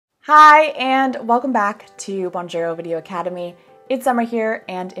Hi, and welcome back to Bonjoro Video Academy. It's Summer here,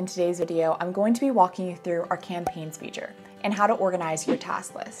 and in today's video, I'm going to be walking you through our campaigns feature and how to organize your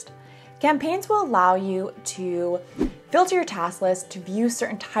task list. Campaigns will allow you to filter your task list to view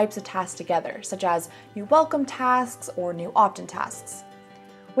certain types of tasks together, such as new welcome tasks or new opt-in tasks.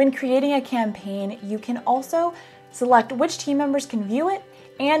 When creating a campaign, you can also select which team members can view it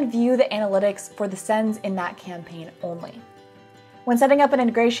and view the analytics for the sends in that campaign only. When setting up an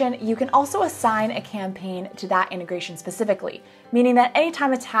integration, you can also assign a campaign to that integration specifically, meaning that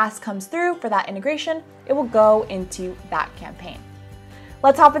anytime a task comes through for that integration, it will go into that campaign.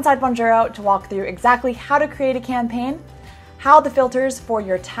 Let's hop inside Bonjoro to walk through exactly how to create a campaign, how the filters for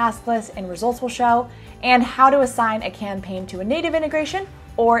your task list and results will show, and how to assign a campaign to a native integration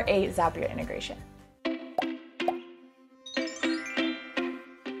or a Zapier integration.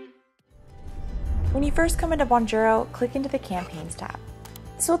 When you first come into Bonjoro, click into the Campaigns tab.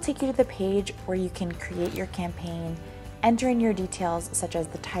 This will take you to the page where you can create your campaign, enter in your details such as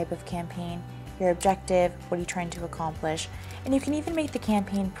the type of campaign, your objective, what are you trying to accomplish, and you can even make the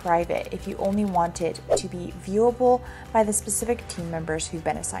campaign private if you only want it to be viewable by the specific team members who've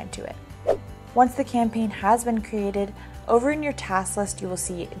been assigned to it. Once the campaign has been created, over in your task list you will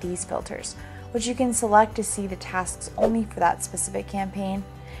see these filters, which you can select to see the tasks only for that specific campaign.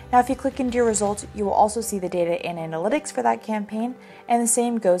 Now, if you click into your results, you will also see the data and analytics for that campaign, and the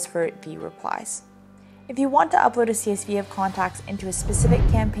same goes for the replies. If you want to upload a CSV of contacts into a specific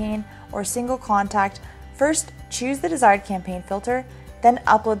campaign or a single contact, first choose the desired campaign filter, then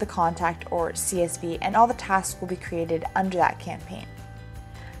upload the contact or CSV, and all the tasks will be created under that campaign.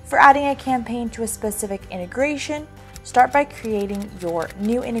 For adding a campaign to a specific integration, start by creating your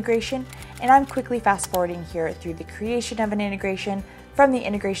new integration, and I'm quickly fast forwarding here through the creation of an integration from the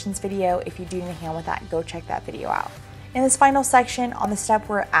integrations video. If you do need a hand with that, go check that video out. In this final section, on the step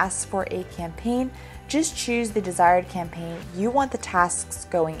where it asks for a campaign, just choose the desired campaign you want the tasks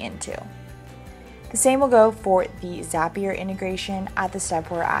going into. The same will go for the Zapier integration at the step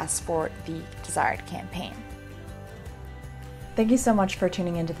where it asks for the desired campaign. Thank you so much for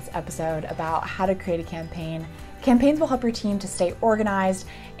tuning into this episode about how to create a campaign. Campaigns will help your team to stay organized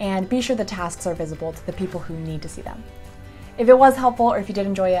and be sure the tasks are visible to the people who need to see them. If it was helpful or if you did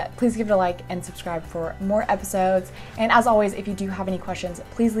enjoy it, please give it a like and subscribe for more episodes. And as always, if you do have any questions,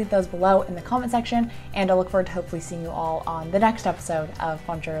 please leave those below in the comment section, and I look forward to hopefully seeing you all on the next episode of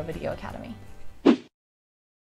Bonjoro Video Academy.